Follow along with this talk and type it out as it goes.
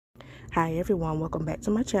Hi everyone, welcome back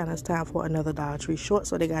to my channel. It's time for another Dollar Tree short.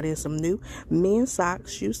 So they got in some new men's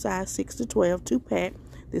socks, shoe size 6 to 12, 2-pack.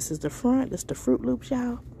 This is the front. This is the Fruit Loops,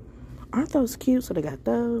 y'all. Aren't those cute? So they got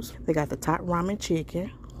those. They got the top ramen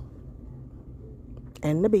chicken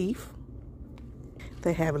and the beef.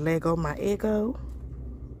 They have Lego My Eggo.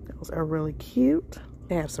 Those are really cute.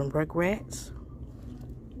 They have some Rugrats.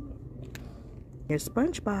 Here's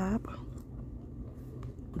SpongeBob.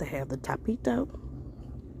 They have the Tapito.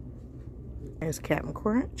 There's Captain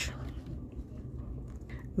Crunch.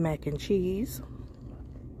 Mac and cheese.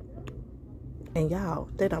 And y'all,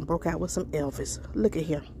 they done broke out with some Elvis. Look at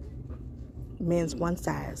here. Men's one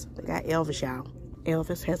size. They got Elvis, y'all.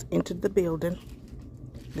 Elvis has entered the building.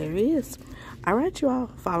 There he is. All right, y'all.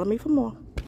 Follow me for more.